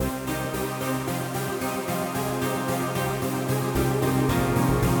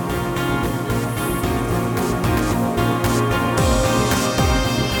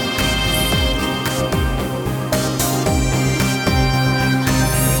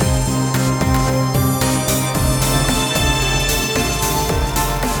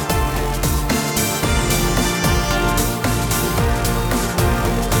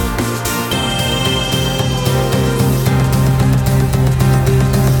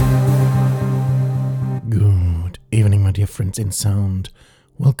difference in sound.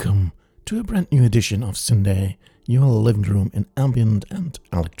 Welcome to a brand new edition of syndae, your living room in ambient and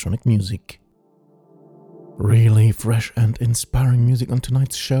electronic music. Really fresh and inspiring music on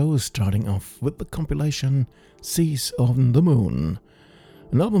tonight's show, starting off with the compilation Seas on the Moon,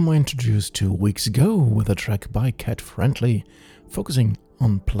 an album I introduced 2 weeks ago with a track by Cat Friendly, focusing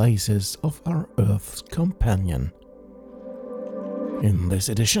on places of our Earth's companion. In this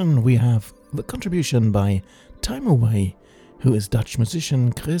edition, we have the contribution by Time Away, who is Dutch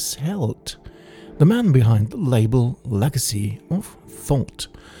musician Chris Held, the man behind the label Legacy of Thought.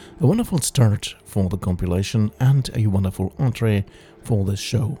 A wonderful start for the compilation and a wonderful entree for this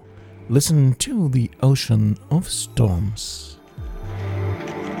show. Listen to The Ocean of Storms.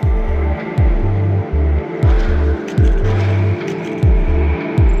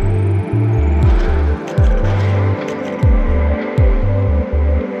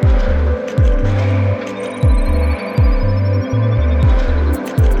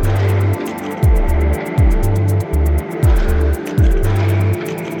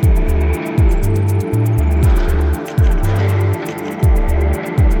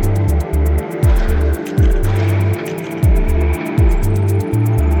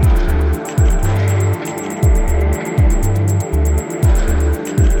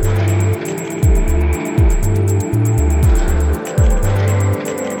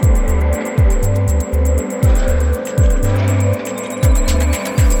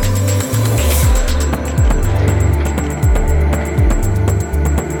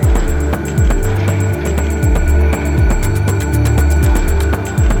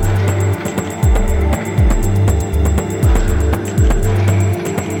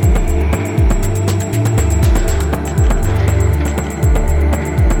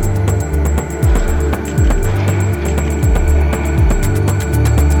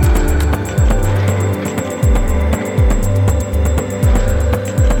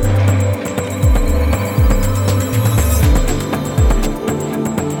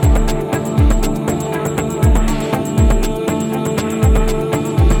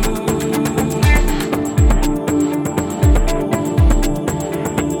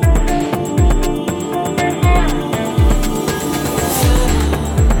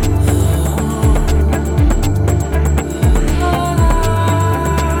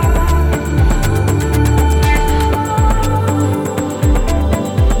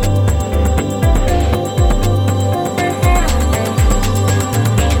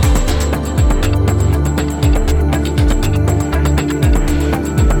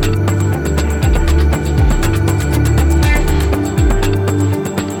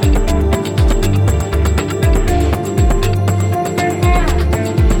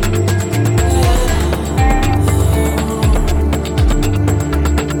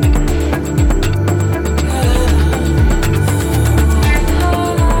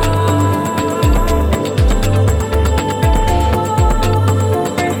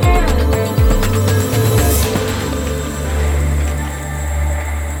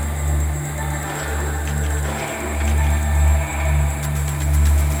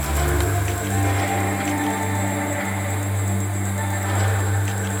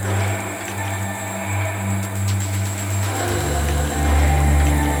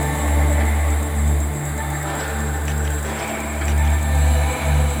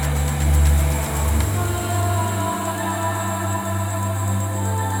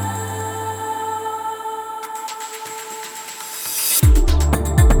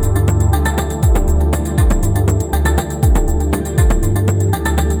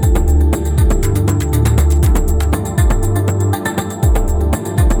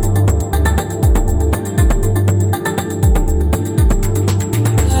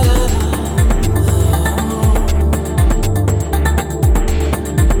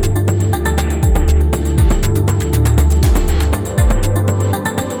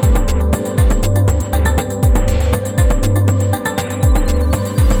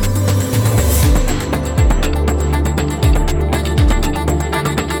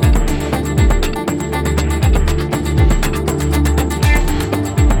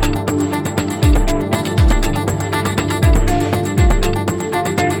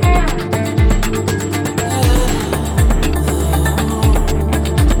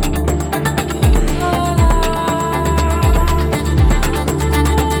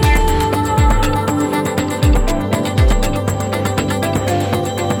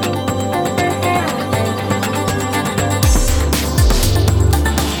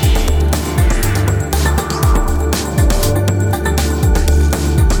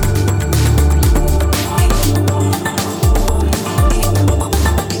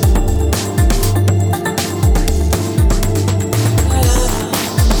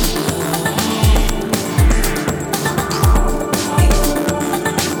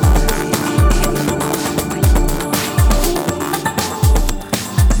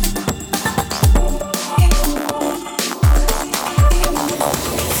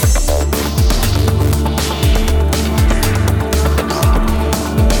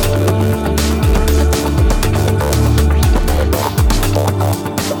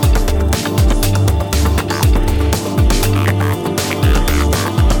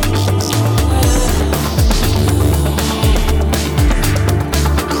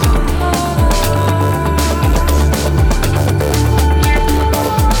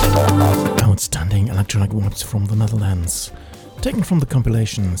 electronic vibes from the Netherlands, taken from the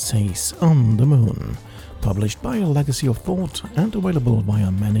compilation Says on the Moon, published by Legacy of Thought and available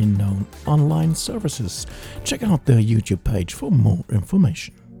via many known online services. Check out their YouTube page for more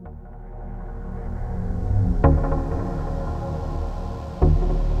information.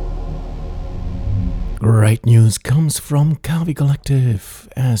 Great news comes from Kavi Collective,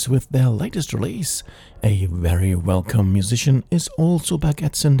 as with their latest release, a very welcome musician is also back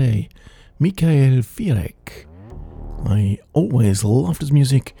at syndae, Michael Firek. I always loved his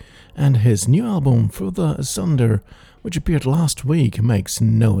music, and his new album Further Asunder, which appeared last week, makes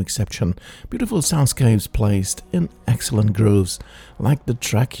no exception. Beautiful soundscapes placed in excellent grooves, like the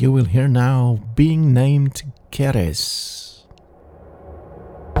track you will hear now, being named Keres.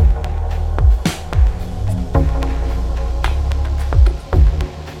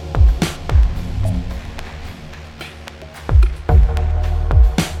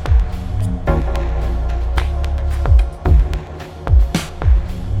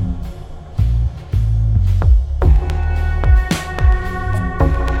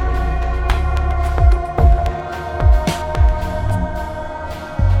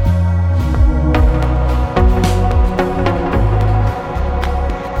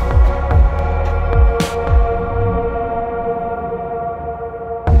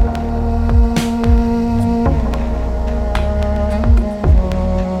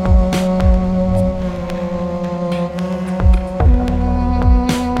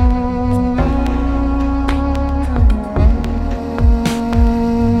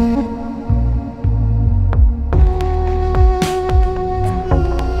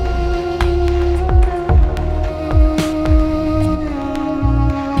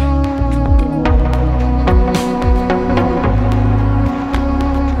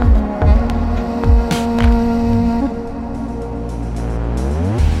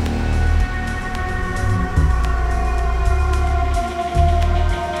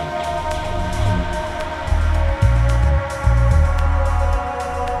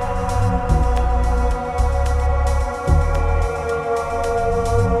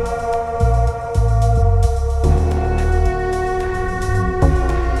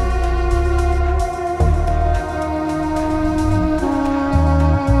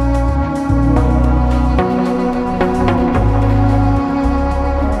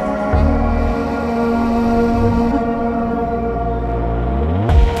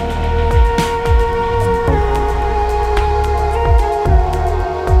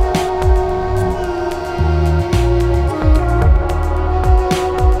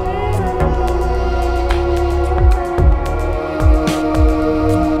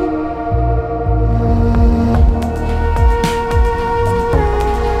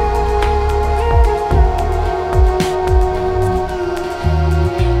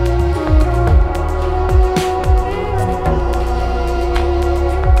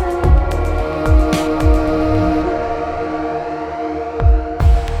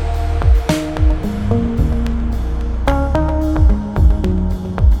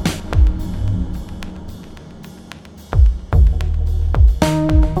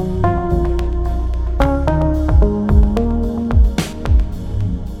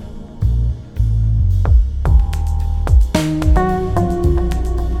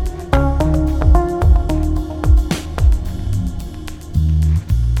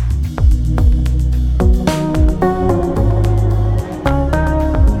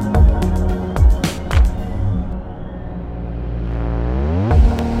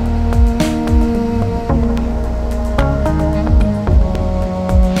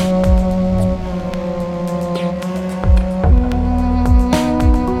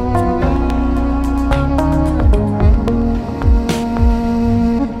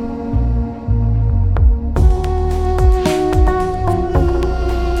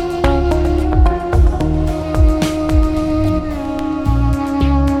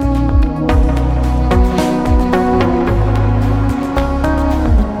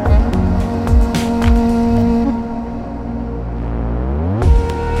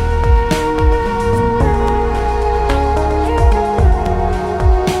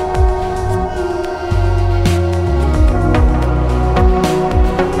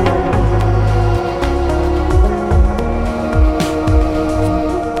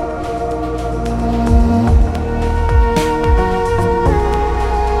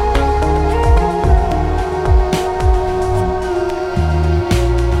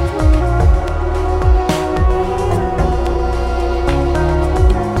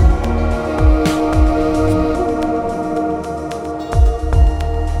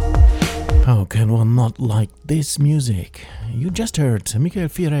 like this music. You just heard Michael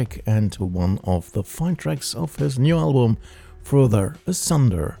Firek and one of the fine tracks of his new album, Further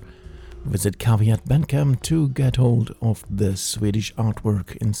Asunder. Visit Caveat Bandcamp to get hold of the Swedish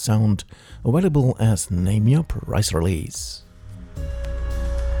artwork in sound, available as Name Your Price release.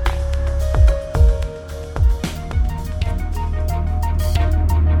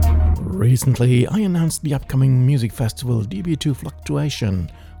 Recently, I announced the upcoming music festival DB2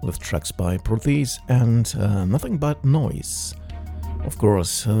 Fluctuation, with tracks by Protease and Nothing But Noise. Of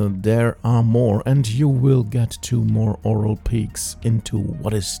course, there are more, and you will get 2 more oral peeks into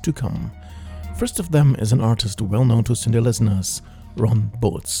what is to come. First of them is an artist well known to syndae listeners, Ron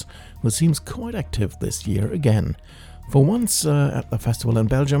Boots, who seems quite active this year again. For once at the festival in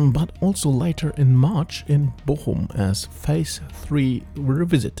Belgium, but also later in March in Bochum as Phase 3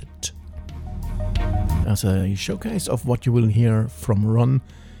 Revisited. As a showcase of what you will hear from Ron,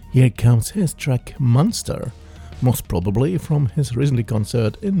 here comes his track Monster, most probably from his recent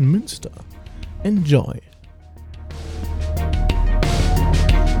concert in Münster. Enjoy!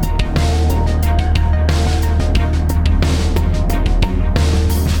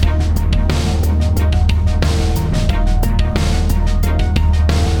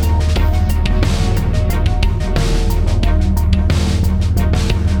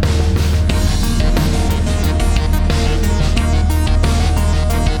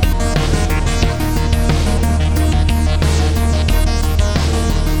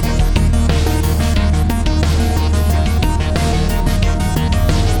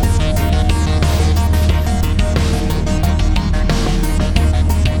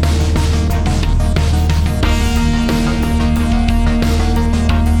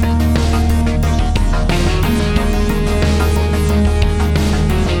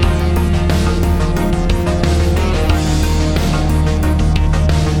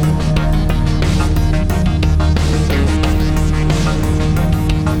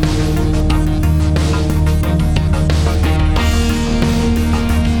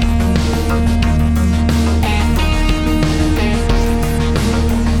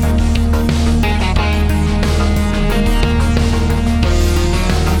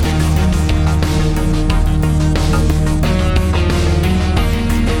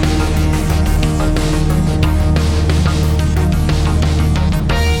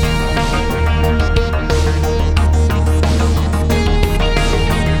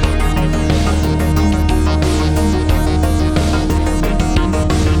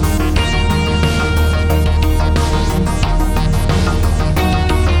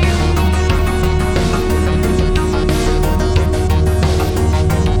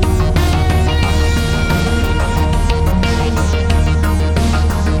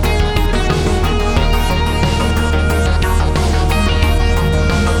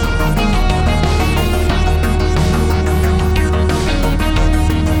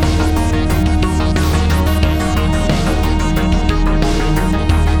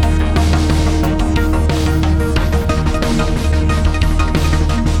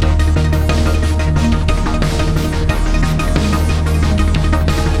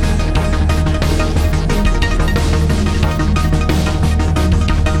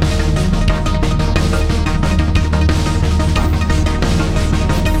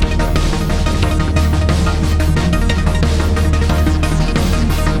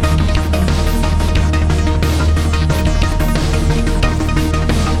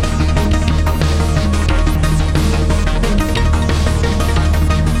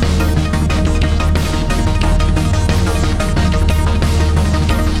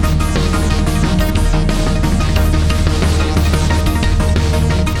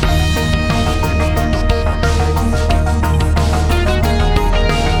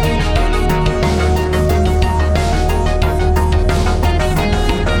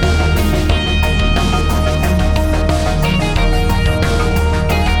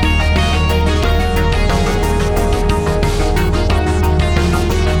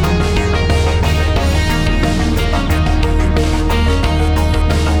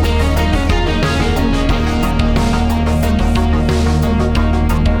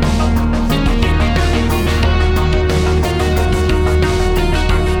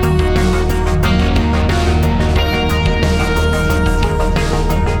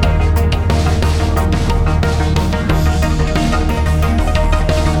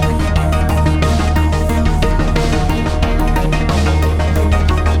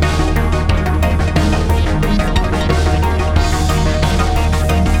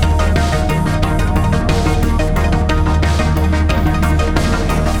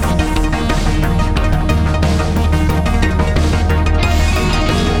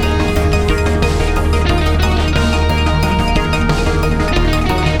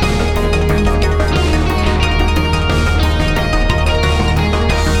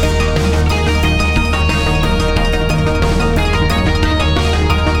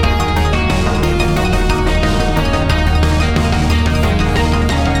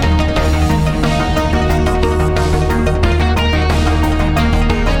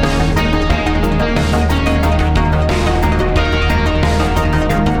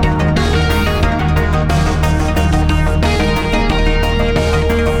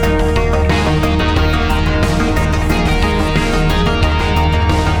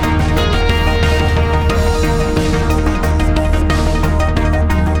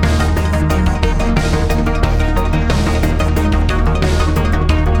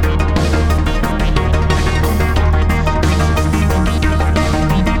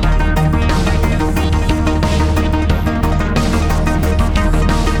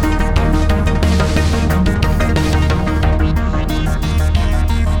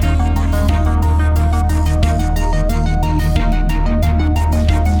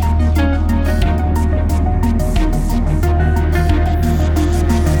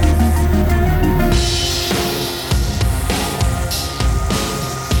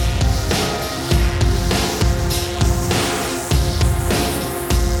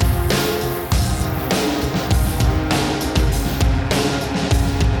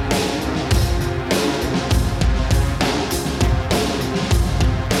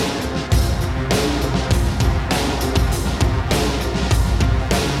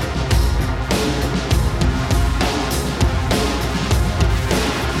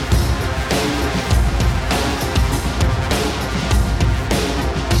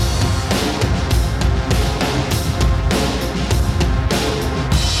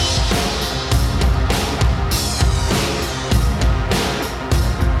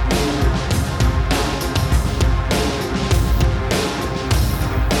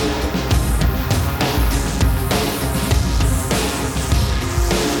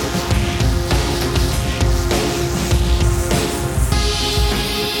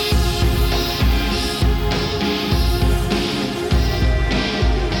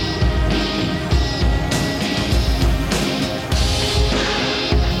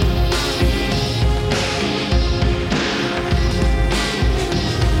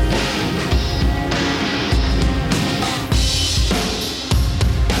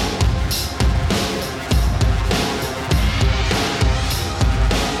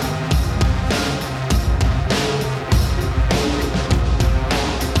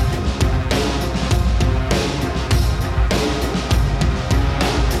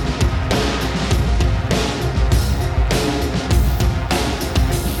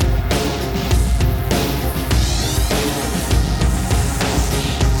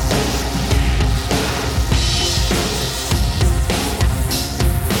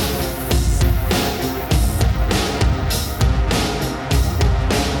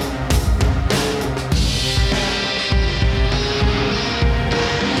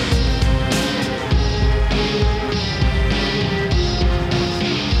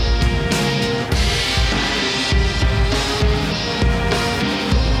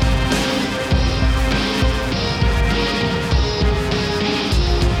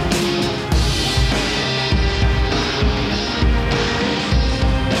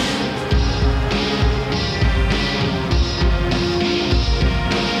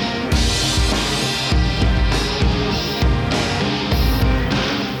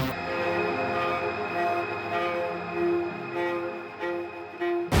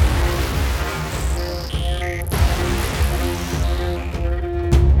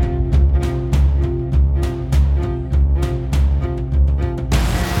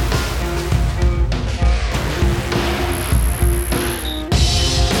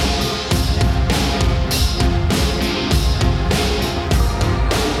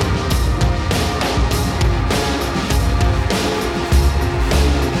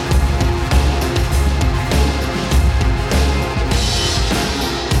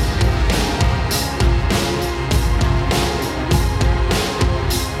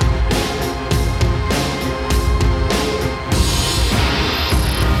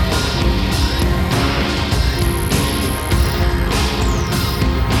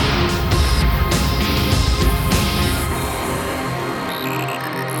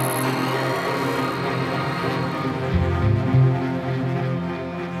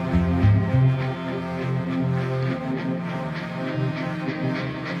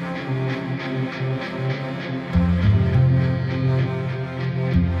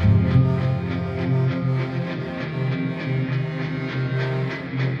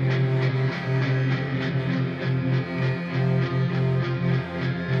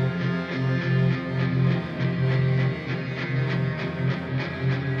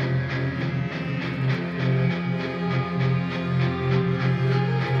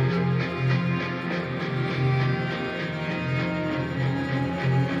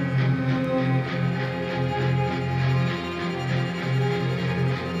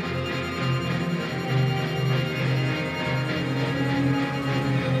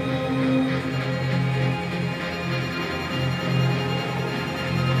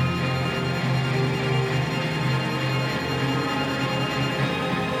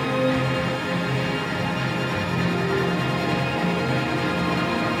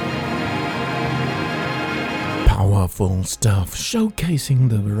 Wonderful stuff, showcasing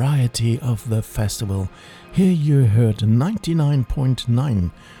the variety of the festival. Here you heard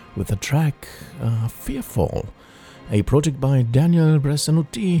 99.9 with the track Fearful, a project by Daniel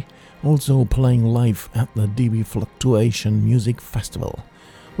Bresanuti, also playing live at the DB Fluctuation Music Festival,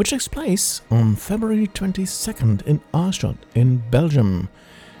 which takes place on February 22nd in Aarschot in Belgium.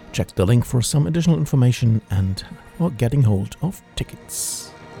 Check the link for some additional information and for getting hold of tickets.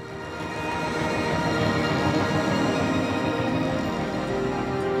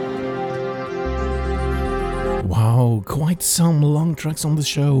 Wow, quite some long tracks on the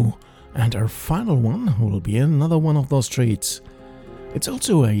show, and our final one will be another one of those treats. It's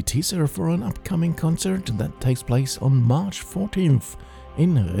also a teaser for an upcoming concert that takes place on March 14th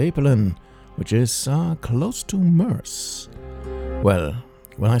in Repelen, which is close to Meurs. Well,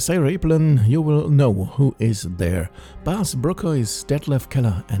 when I say Repelen, you will know who is there. Bas Broekhuis, Detlef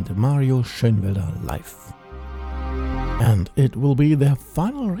Keller and Mario Schönwelder live. And it will be their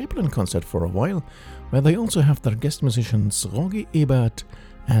final Repelen concert for a while, where they also have their guest musicians Rogi Ebert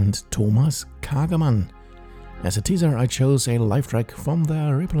and Thomas Kagermann. As a teaser, I chose a live track from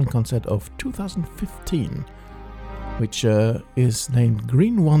their Repelen concert of 2015, which is named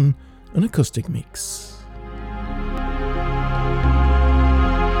Green One, an acoustic mix.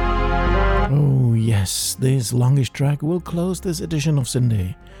 Oh yes, this longish track will close this edition of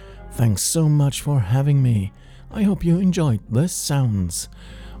syndae. Thanks so much for having me. I hope you enjoyed the sounds.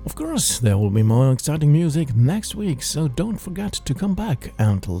 Of course, there will be more exciting music next week, so don't forget to come back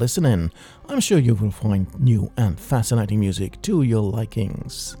and listen in. I'm sure you will find new and fascinating music to your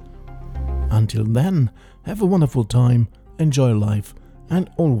likings. Until then, have a wonderful time, enjoy life,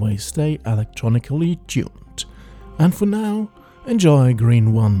 and always stay electronically tuned. And for now, enjoy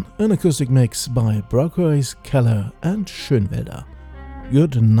Green One, an acoustic mix by Broekhuis, Keller and Schönwelder.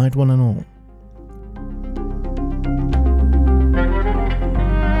 Good night one and all.